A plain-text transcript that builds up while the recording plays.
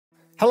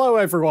Hello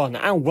everyone,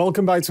 and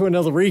welcome back to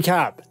another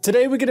recap.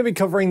 Today we're going to be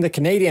covering the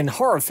Canadian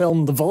horror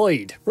film The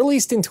Void,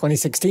 released in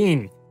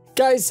 2016.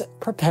 Guys,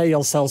 prepare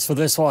yourselves for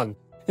this one.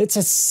 It's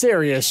a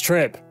serious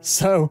trip,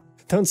 so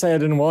don't say I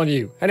didn't warn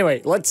you.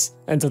 Anyway, let's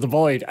enter The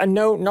Void. And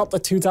no, not the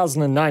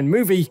 2009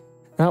 movie.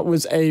 That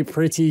was a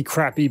pretty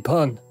crappy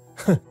pun.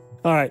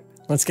 Alright,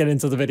 let's get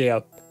into the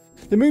video.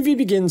 The movie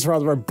begins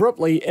rather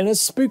abruptly in a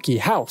spooky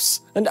house.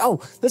 And oh,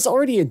 there's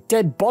already a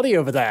dead body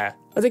over there.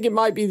 I think it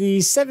might be the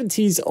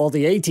 70s or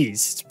the 80s.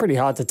 It's pretty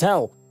hard to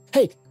tell.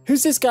 Hey,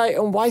 who's this guy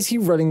and why is he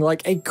running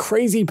like a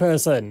crazy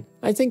person?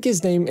 I think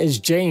his name is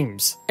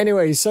James.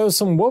 Anyway, so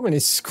some woman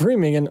is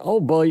screaming and oh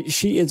boy,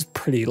 she is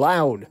pretty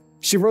loud.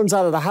 She runs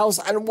out of the house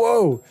and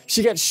whoa,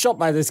 she gets shot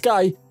by this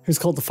guy, who's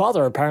called the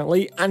father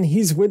apparently, and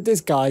he's with this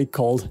guy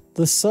called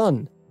the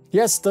son.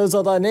 Yes, those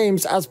are their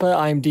names as per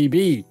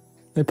IMDb.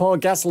 They pour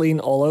gasoline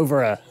all over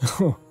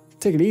her.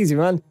 Take it easy,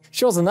 man.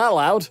 She wasn't that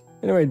loud.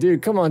 Anyway,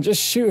 dude, come on, just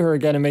shoot her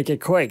again and make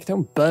it quick.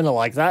 Don't burn her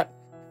like that.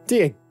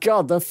 Dear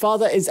God, the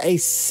father is a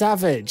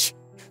savage.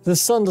 The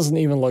son doesn't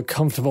even look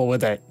comfortable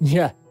with it.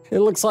 Yeah, it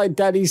looks like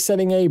daddy's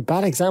setting a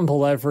bad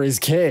example there for his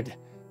kid.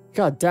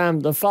 God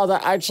damn, the father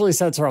actually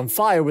sets her on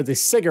fire with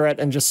his cigarette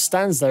and just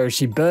stands there as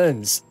she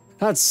burns.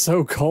 That's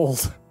so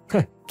cold.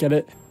 Get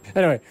it?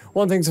 Anyway,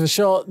 one thing's for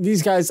sure,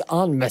 these guys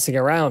aren't messing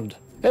around.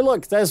 Hey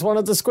look, there's one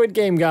of the Squid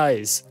Game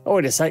guys. Oh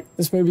wait a sec,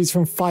 this movie's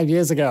from 5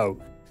 years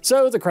ago.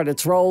 So the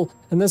credits roll,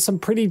 and there's some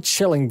pretty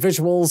chilling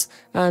visuals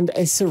and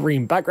a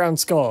serene background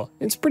score.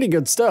 It's pretty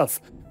good stuff.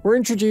 We're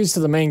introduced to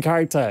the main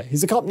character.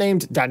 He's a cop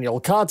named Daniel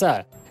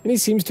Carter, and he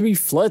seems to be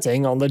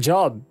flirting on the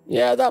job.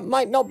 Yeah, that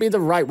might not be the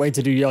right way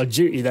to do your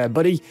duty there,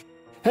 buddy.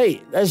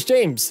 Hey, there's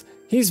James.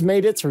 He's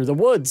made it through the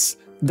woods.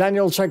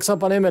 Daniel checks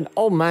up on him and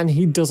oh man,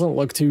 he doesn't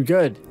look too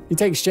good. He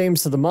takes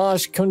James to the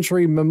Marsh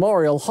Country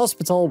Memorial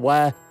Hospital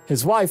where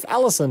his wife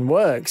Allison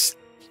works.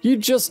 You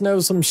just know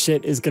some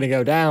shit is gonna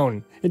go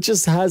down. It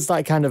just has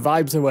that kind of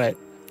vibe to it.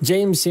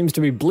 James seems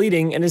to be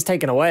bleeding and is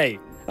taken away.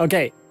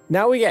 Okay,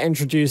 now we get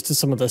introduced to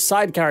some of the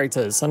side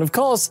characters, and of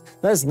course,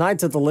 there's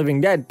Night of the Living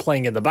Dead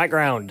playing in the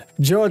background.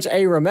 George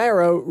A.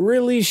 Romero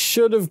really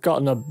should have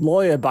gotten a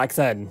lawyer back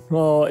then,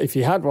 or if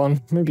he had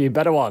one, maybe a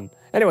better one.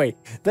 Anyway,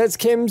 there's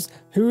Kim's,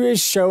 who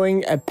is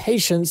showing a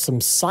patient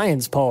some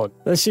science porn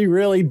that she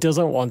really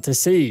doesn't want to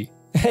see.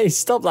 Hey,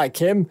 stop that,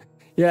 Kim.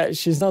 Yeah,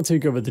 she's not too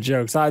good with the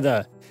jokes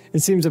either. It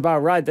seems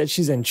about right that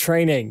she's in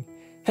training.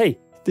 Hey,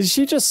 did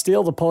she just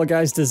steal the poor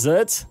guy's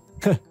dessert?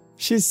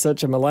 She's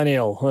such a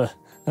millennial.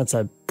 That's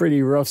a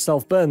pretty rough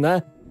self-burn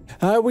there.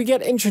 We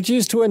get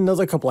introduced to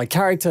another couple of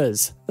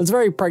characters. There's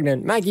very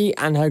pregnant Maggie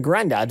and her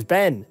granddad,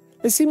 Ben.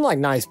 They seem like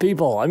nice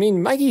people. I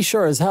mean, Maggie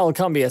sure as hell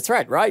can't be a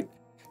threat, right?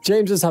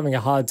 James is having a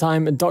hard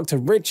time and Dr.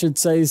 Richard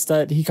says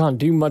that he can't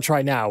do much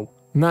right now.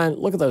 Man,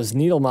 look at those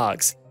needle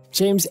marks.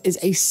 James is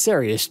a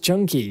serious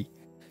junkie.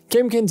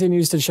 Kim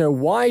continues to show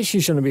why she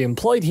shouldn't be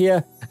employed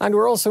here, and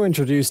we're also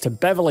introduced to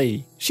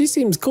Beverly. She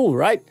seems cool,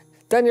 right?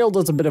 Daniel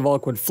does a bit of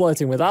awkward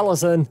flirting with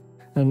Allison,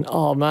 and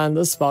oh man,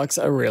 the sparks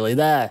are really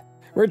there.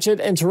 Richard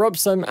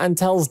interrupts them and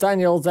tells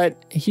Daniel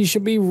that he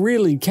should be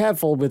really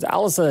careful with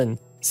Allison,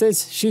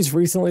 since she's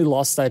recently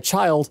lost their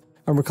child,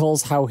 and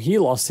recalls how he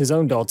lost his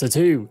own daughter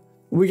too.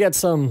 We get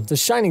some The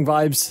Shining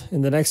vibes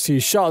in the next few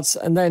shots,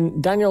 and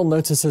then Daniel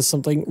notices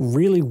something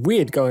really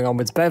weird going on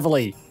with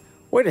Beverly.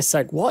 Wait a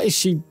sec, what is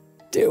she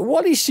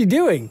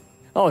doing?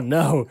 Oh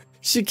no,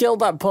 she killed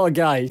that poor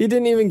guy. He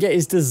didn't even get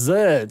his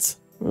dessert.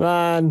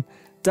 Man,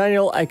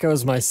 Daniel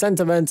echoes my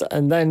sentiment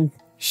and then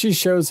she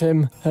shows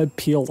him her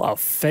peeled off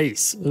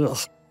face. Ugh.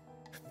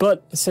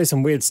 But say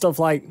some weird stuff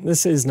like,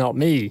 this is not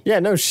me. Yeah,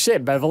 no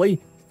shit,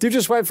 Beverly. Dude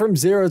just went from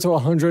 0 to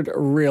 100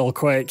 real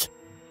quick.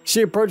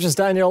 She approaches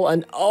Daniel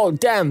and oh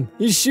damn,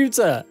 he shoots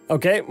her.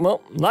 Okay,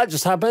 well, that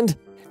just happened.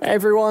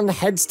 Everyone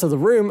heads to the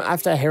room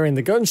after hearing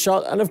the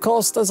gunshot and of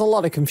course there's a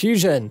lot of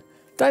confusion.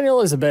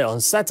 Daniel is a bit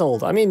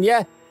unsettled. I mean,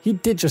 yeah, he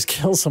did just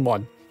kill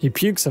someone. He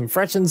pukes and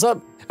freshens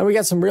up, and we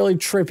get some really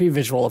trippy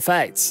visual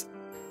effects.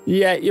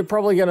 Yeah, you're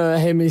probably gonna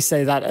hear me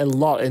say that a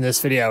lot in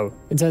this video.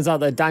 It turns out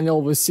that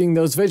Daniel was seeing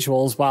those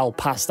visuals while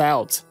passed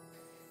out.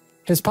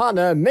 His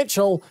partner,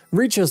 Mitchell,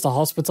 reaches the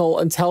hospital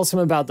and tells him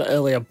about the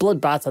earlier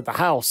bloodbath at the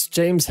house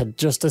James had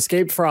just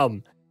escaped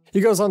from. He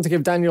goes on to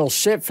give Daniel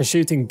shit for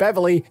shooting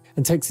Beverly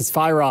and takes his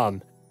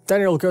firearm.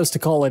 Daniel goes to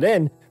call it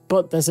in,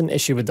 but there's an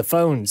issue with the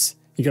phones.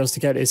 He goes to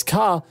get his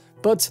car,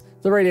 but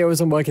the radio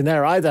isn't working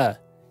there either.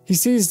 He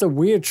sees the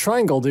weird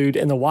triangle dude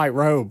in the white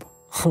robe.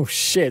 Oh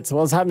shit,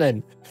 what's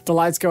happening? The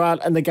lights go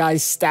out and the guy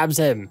stabs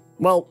him.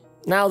 Well,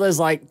 now there's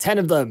like 10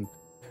 of them.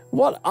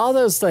 What are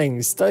those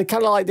things? They're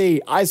kind of like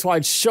the Eyes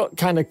Wide Shut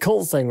kind of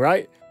cult thing,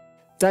 right?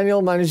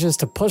 Daniel manages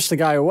to push the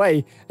guy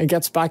away and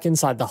gets back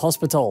inside the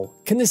hospital.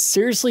 Can this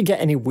seriously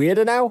get any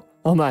weirder now?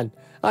 Oh man,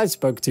 I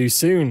spoke too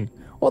soon.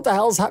 What the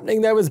hell's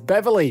happening there with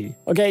Beverly?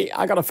 Okay,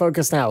 I gotta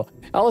focus now.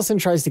 Allison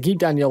tries to keep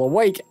Daniel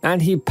awake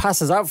and he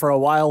passes out for a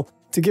while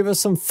to give us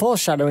some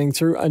foreshadowing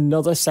through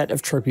another set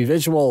of trippy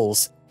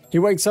visuals. He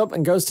wakes up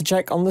and goes to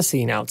check on the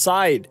scene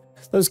outside.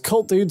 Those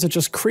cult dudes are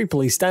just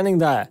creepily standing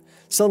there.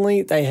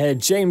 Suddenly, they hear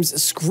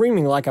James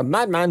screaming like a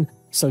madman,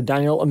 so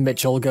Daniel and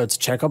Mitchell go to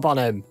check up on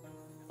him.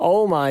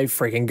 Oh my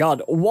freaking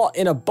god, what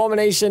an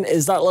abomination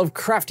is that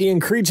Lovecraftian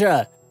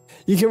creature?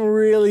 You can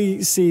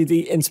really see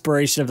the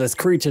inspiration of this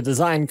creature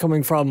design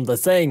coming from The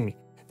Thing.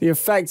 The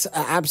effects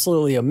are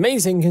absolutely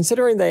amazing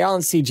considering they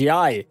aren't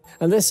CGI,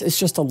 and this is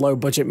just a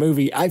low-budget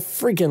movie. I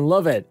freaking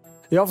love it.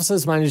 The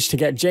officers manage to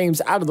get James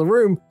out of the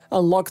room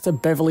and lock the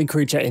Beverly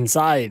creature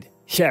inside.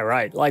 Yeah,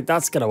 right, like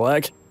that's gonna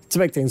work. To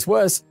make things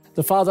worse,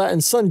 the father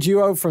and son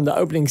duo from the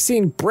opening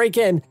scene break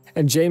in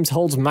and James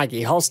holds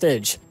Maggie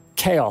hostage.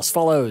 Chaos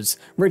follows.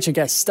 Richard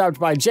gets stabbed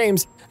by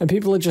James and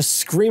people are just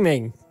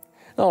screaming.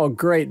 Oh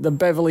great, the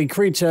Beverly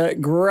creature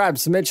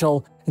grabs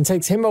Mitchell and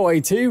takes him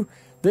away too?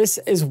 This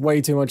is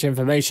way too much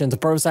information to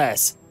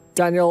process.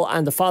 Daniel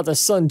and the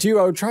father-son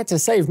duo try to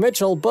save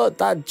Mitchell, but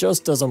that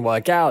just doesn't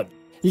work out.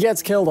 He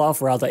gets killed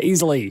off rather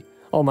easily.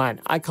 Oh man,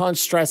 I can't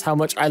stress how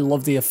much I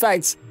love the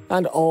effects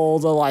and all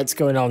the lights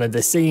going on in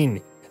this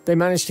scene. They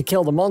manage to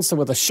kill the monster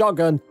with a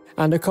shotgun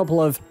and a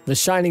couple of The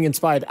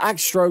Shining-inspired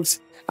axe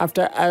strokes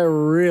after a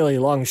really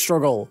long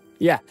struggle.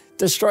 Yeah,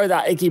 destroy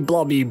that icky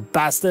blob, you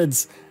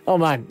bastards. Oh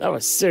man, that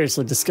was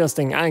seriously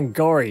disgusting and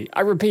gory.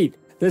 I repeat,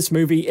 this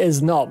movie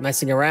is not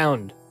messing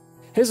around.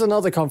 Here's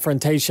another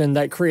confrontation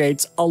that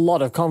creates a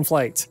lot of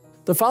conflict.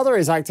 The father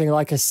is acting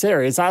like a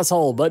serious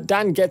asshole, but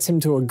Dan gets him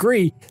to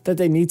agree that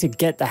they need to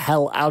get the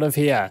hell out of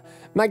here.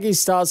 Maggie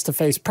starts to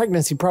face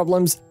pregnancy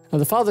problems, and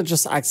the father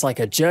just acts like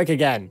a jerk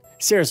again.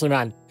 Seriously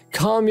man,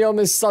 calm your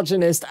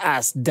misogynist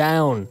ass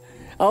down.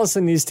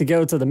 Allison needs to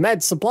go to the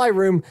med supply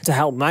room to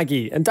help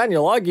Maggie, and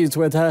Daniel argues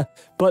with her,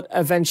 but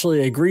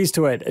eventually agrees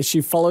to it as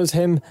she follows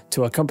him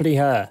to accompany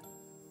her.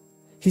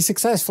 He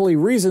successfully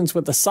reasons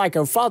with the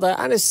psycho father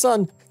and his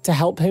son to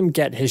help him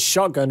get his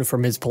shotgun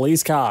from his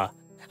police car.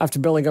 After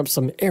building up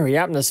some eerie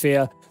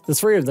atmosphere, the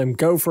three of them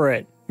go for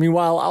it.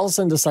 Meanwhile,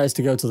 Allison decides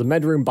to go to the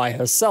med room by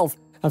herself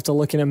after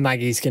looking at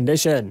Maggie's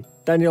condition.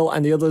 Daniel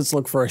and the others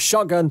look for a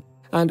shotgun,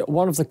 and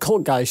one of the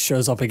cult guys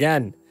shows up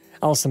again.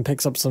 Allison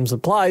picks up some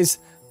supplies,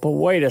 but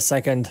wait a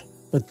second,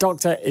 the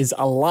doctor is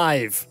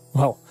alive.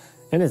 Well,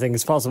 anything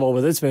is possible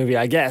with this movie,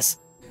 I guess.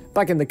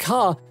 Back in the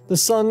car, the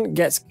son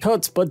gets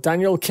cut, but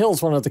Daniel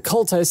kills one of the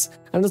cultists,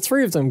 and the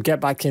three of them get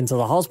back into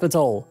the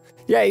hospital.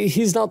 Yeah,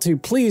 he's not too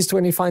pleased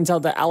when he finds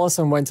out that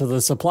Allison went to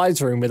the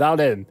supplies room without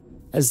him.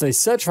 As they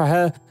search for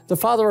her, the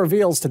father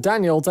reveals to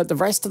Daniel that the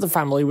rest of the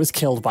family was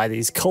killed by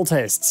these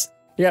cultists.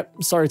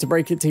 Yep, sorry to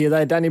break it to you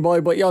there, Danny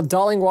boy, but your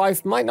darling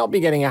wife might not be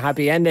getting a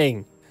happy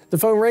ending. The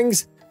phone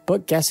rings,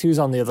 but guess who's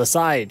on the other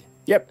side?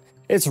 Yep,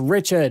 it's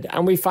Richard,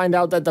 and we find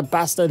out that the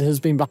bastard has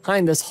been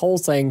behind this whole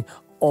thing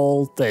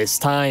all this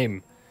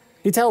time.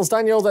 He tells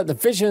Daniel that the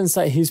visions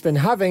that he's been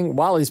having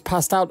while he's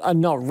passed out are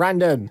not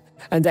random,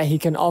 and that he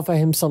can offer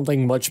him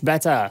something much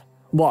better.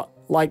 What,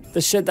 like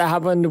the shit that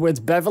happened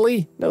with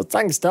Beverly? No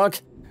thanks,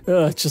 Doc.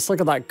 Ugh, just look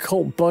at that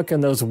cult book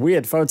and those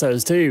weird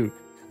photos too.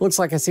 Looks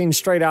like a scene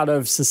straight out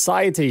of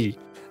Society.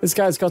 This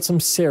guy's got some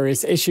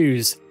serious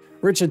issues.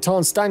 Richard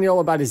taunts Daniel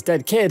about his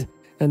dead kid,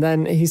 and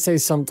then he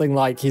says something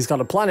like he's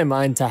got a plan in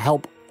mind to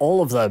help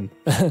all of them.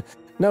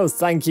 No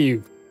thank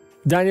you.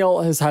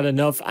 Daniel has had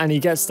enough, and he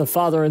gets the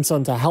father and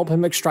son to help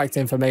him extract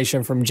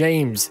information from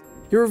James.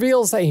 He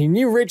reveals that he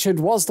knew Richard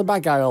was the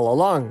bad guy all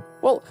along.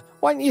 Well,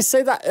 why didn't you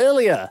say that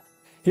earlier?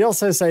 He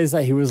also says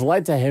that he was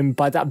led to him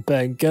by that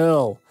burnt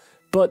girl,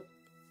 but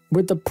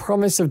with the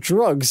promise of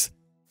drugs.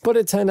 But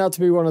it turned out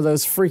to be one of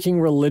those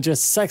freaking religious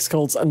sex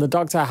cults, and the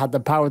doctor had the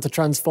power to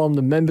transform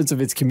the members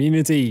of its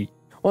community.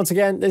 Once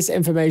again, this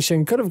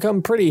information could have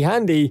come pretty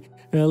handy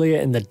earlier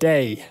in the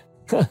day.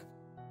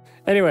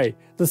 Anyway,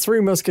 the three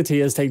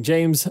musketeers take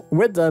James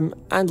with them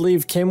and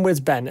leave Kim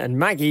with Ben and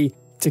Maggie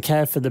to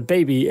care for the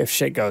baby if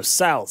shit goes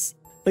south.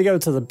 They go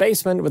to the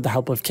basement with the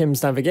help of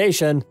Kim's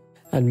navigation,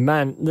 and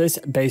man, this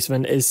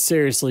basement is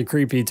seriously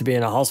creepy to be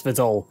in a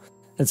hospital.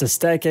 There's a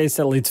staircase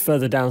that leads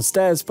further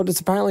downstairs, but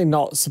it's apparently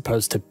not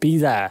supposed to be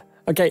there.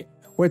 Okay,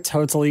 we're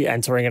totally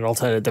entering an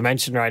alternate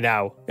dimension right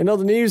now. In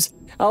other news,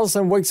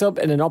 Allison wakes up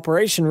in an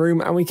operation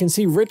room and we can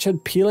see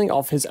Richard peeling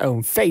off his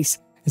own face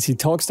as he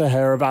talks to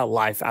her about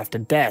life after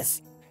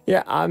death.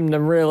 Yeah, I'm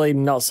really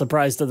not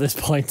surprised at this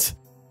point.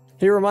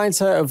 He reminds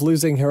her of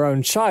losing her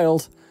own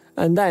child,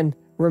 and then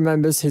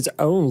remembers his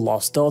own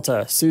lost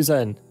daughter,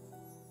 Susan.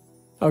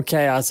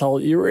 Okay,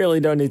 asshole, you really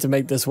don't need to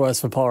make this worse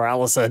for poor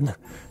Allison.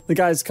 The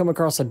guys come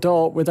across a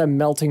door with a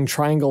melting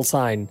triangle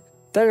sign.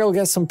 Daniel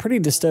gets some pretty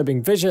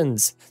disturbing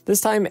visions,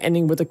 this time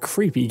ending with a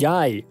creepy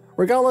guy.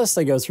 Regardless,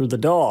 they go through the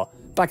door.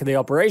 Back at the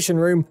operation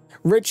room,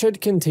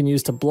 Richard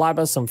continues to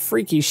blabber some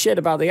freaky shit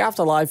about the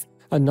afterlife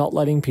and not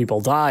letting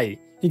people die.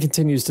 He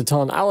continues to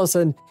taunt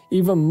Allison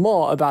even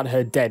more about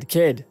her dead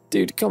kid.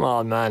 Dude, come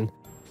on, man.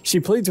 She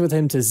pleads with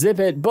him to zip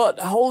it, but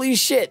holy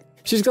shit,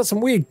 she's got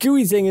some weird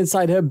gooey thing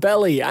inside her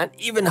belly, and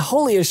even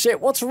holier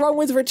shit, what's wrong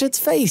with Richard's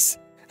face?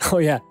 Oh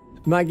yeah,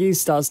 Maggie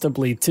starts to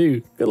bleed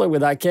too. Good luck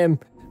with that, Kim.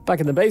 Back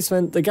in the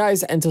basement, the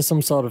guys enter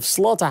some sort of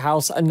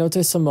slaughterhouse and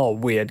notice some more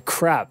weird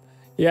crap.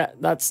 Yeah,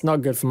 that's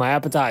not good for my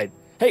appetite.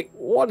 Hey,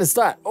 what is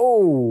that?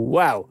 Oh,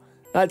 wow.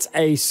 That's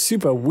a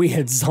super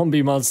weird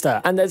zombie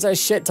monster, and there's a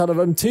shit ton of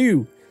them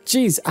too.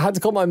 Jeez, I had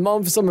to call my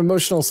mom for some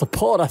emotional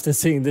support after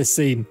seeing this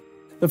scene.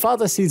 The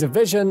father sees a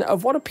vision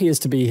of what appears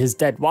to be his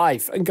dead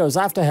wife and goes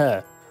after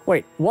her.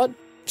 Wait, what?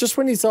 Just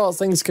when he thought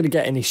things couldn't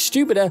get any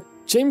stupider,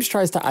 James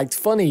tries to act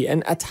funny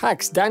and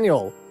attacks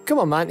Daniel. Come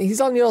on man,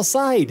 he's on your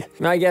side.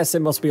 I guess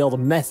it must be all the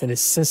meth in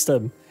his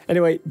system.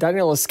 Anyway,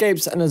 Daniel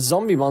escapes and a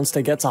zombie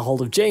monster gets a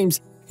hold of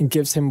James and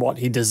gives him what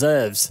he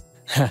deserves.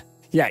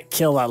 Yeah,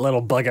 kill that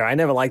little bugger, I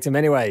never liked him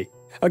anyway.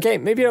 Okay,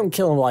 maybe don't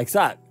kill him like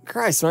that.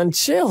 Christ man,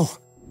 chill.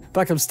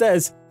 Back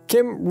upstairs,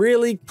 Kim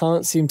really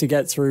can't seem to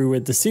get through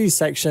with the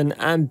C-section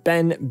and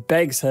Ben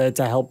begs her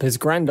to help his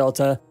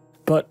granddaughter.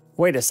 But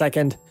wait a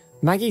second,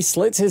 Maggie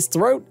slits his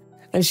throat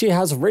and she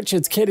has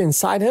Richard's kid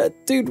inside her?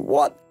 Dude,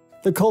 what?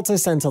 The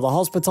cultists enter the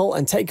hospital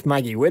and take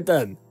Maggie with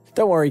them.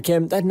 Don't worry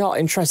Kim, they're not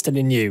interested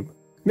in you.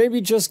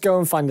 Maybe just go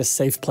and find a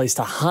safe place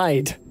to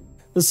hide.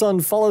 The son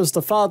follows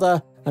the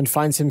father and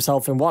finds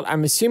himself in what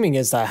I'm assuming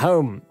is their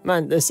home.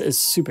 Man, this is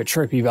super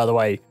trippy by the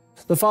way.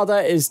 The father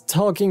is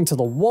talking to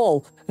the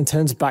wall and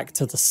turns back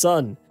to the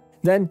son.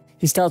 Then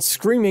he starts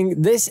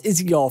screaming, "This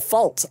is your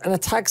fault," and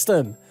attacks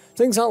them.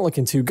 Things aren't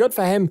looking too good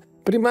for him,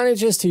 but he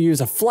manages to use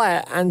a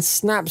flare and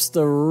snaps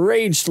the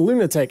raged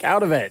lunatic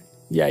out of it.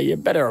 Yeah, you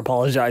better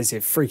apologize, you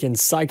freaking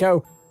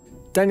psycho.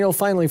 Daniel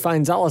finally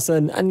finds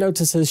Allison and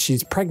notices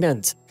she's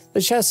pregnant. They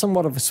share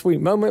somewhat of a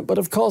sweet moment, but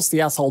of course the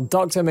asshole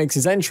doctor makes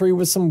his entry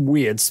with some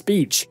weird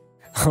speech.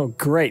 Oh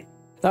great,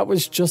 that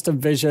was just a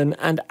vision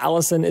and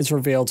Allison is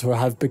revealed to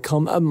have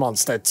become a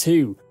monster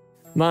too.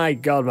 My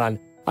god man,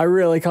 I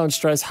really can't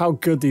stress how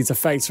good these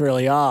effects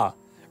really are.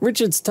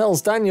 Richards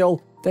tells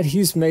Daniel that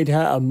he's made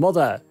her a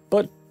mother,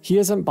 but he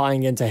isn't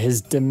buying into his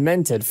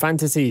demented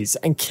fantasies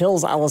and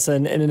kills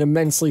Allison in an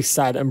immensely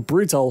sad and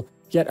brutal,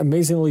 yet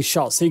amazingly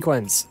shot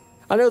sequence.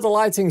 I know the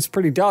lighting's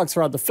pretty dark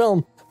throughout the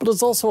film, but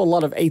there's also a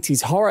lot of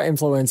 80s horror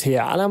influence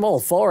here and I'm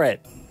all for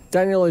it.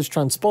 Daniel is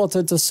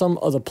transported to some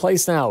other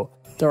place now.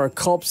 There are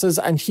corpses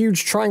and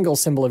huge triangle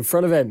symbol in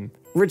front of him.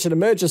 Richard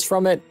emerges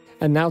from it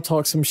and now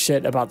talks some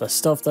shit about the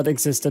stuff that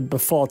existed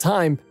before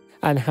time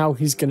and how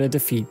he's gonna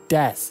defeat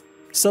death.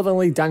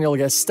 Suddenly, Daniel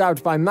gets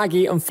stabbed by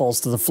Maggie and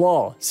falls to the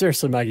floor.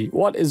 Seriously, Maggie,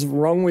 what is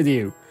wrong with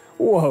you?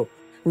 Whoa,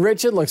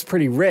 Richard looks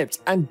pretty ripped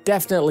and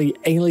definitely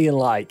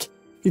alien-like.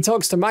 He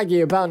talks to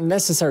Maggie about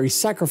necessary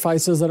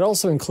sacrifices that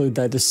also include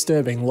their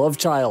disturbing love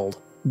child.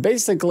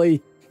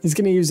 Basically, he's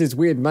gonna use his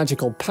weird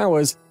magical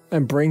powers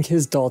and bring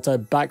his daughter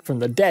back from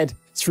the dead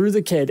through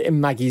the kid in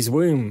Maggie's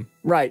womb.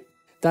 Right,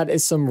 that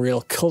is some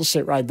real cult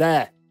shit right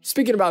there.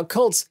 Speaking about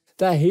cults,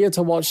 they're here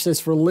to watch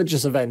this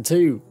religious event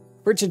too.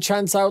 Richard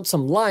chants out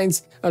some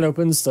lines and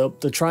opens up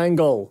the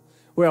triangle.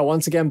 We are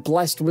once again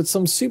blessed with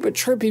some super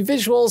trippy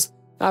visuals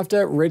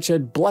after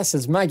Richard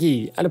blesses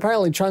Maggie and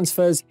apparently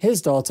transfers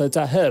his daughter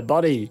to her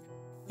body.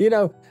 You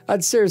know,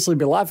 I'd seriously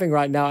be laughing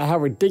right now at how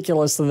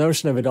ridiculous the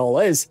notion of it all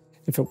is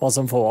if it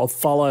wasn't for what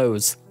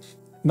follows.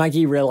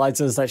 Maggie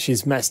realizes that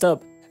she's messed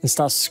up and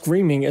starts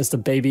screaming as the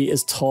baby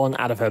is torn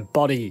out of her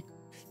body.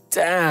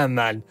 Damn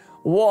man,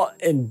 what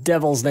in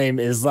devil's name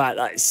is that?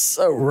 That is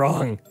so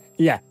wrong.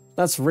 Yeah,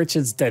 that's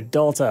Richard's dead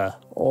daughter,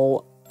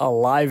 all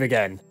alive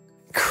again.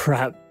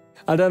 Crap.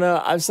 I don't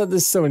know, I've said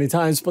this so many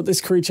times, but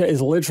this creature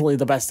is literally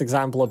the best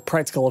example of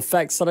practical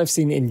effects that I've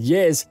seen in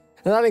years,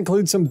 and that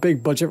includes some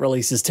big budget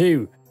releases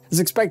too. As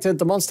expected,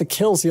 the monster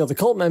kills the other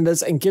cult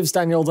members and gives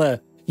Daniel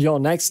the "you're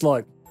next"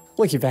 look.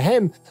 Lucky for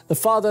him, the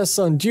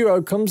father-son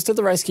duo comes to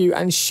the rescue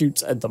and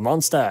shoots at the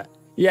monster.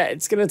 Yeah,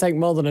 it's gonna take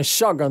more than a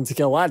shotgun to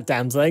kill that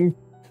damn thing.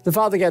 The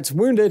father gets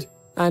wounded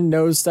and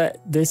knows that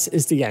this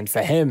is the end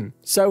for him,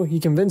 so he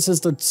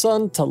convinces the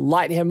son to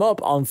light him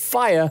up on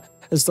fire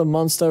as the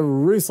monster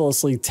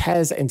ruthlessly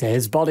tears into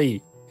his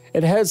body.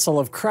 It hurts to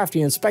love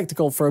crafty and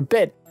spectacle for a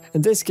bit,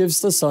 and this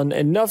gives the son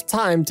enough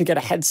time to get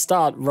a head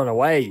start, run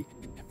away.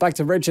 Back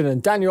to Richard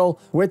and Daniel,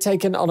 we're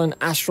taken on an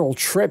astral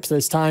trip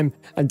this time,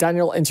 and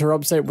Daniel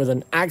interrupts it with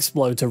an axe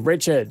blow to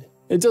Richard.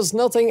 It does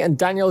nothing and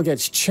Daniel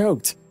gets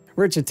choked.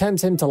 Richard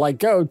tempts him to let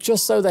go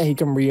just so that he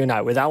can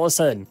reunite with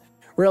Allison.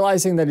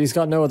 Realizing that he's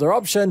got no other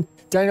option,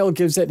 Daniel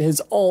gives it his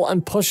all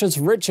and pushes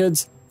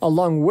Richards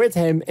along with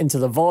him into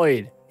the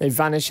void. They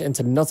vanish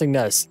into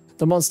nothingness.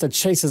 The monster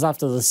chases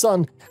after the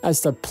son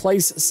as the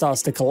place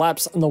starts to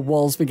collapse and the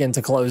walls begin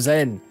to close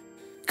in.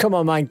 Come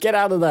on man, get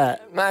out of there.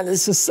 Man,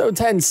 this is so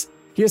tense.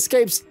 He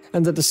escapes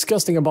and the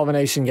disgusting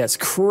abomination gets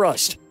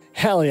crushed.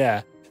 Hell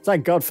yeah,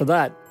 thank God for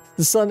that.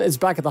 The son is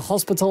back at the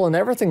hospital and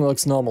everything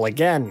looks normal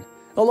again.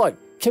 Oh look,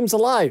 Kim's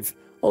alive,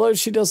 although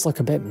she does look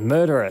a bit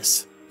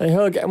murderous. They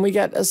hug and we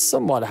get a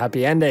somewhat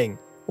happy ending.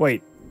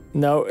 Wait,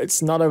 no,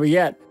 it's not over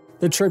yet.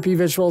 The trippy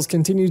visuals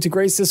continue to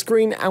grace the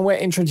screen and we're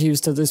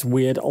introduced to this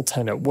weird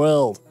alternate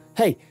world.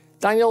 Hey,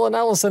 Daniel and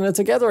Allison are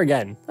together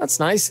again. That's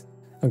nice.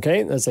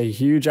 Okay, there's a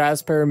huge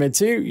ass pyramid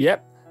too.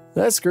 Yep,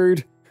 they're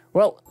screwed.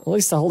 Well, at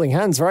least they're holding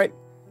hands, right?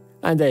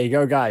 And there you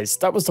go guys,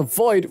 that was The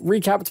Void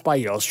recapped by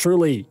yours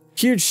truly.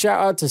 Huge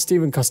shout out to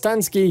Steven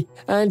Kostanski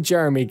and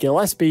Jeremy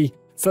Gillespie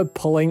for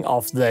pulling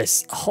off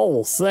this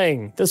whole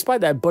thing,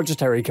 despite their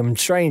budgetary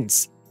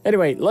constraints.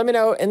 Anyway, let me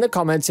know in the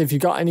comments if you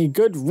got any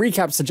good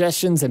recap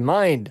suggestions in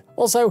mind.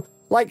 Also,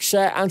 like,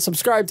 share, and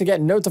subscribe to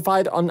get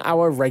notified on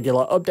our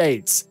regular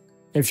updates.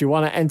 If you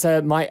want to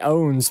enter my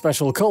own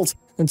special cult,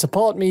 then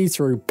support me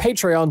through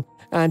Patreon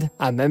and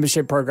our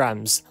membership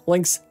programs.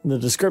 Links in the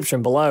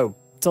description below.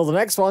 Till the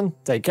next one,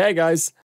 take care guys.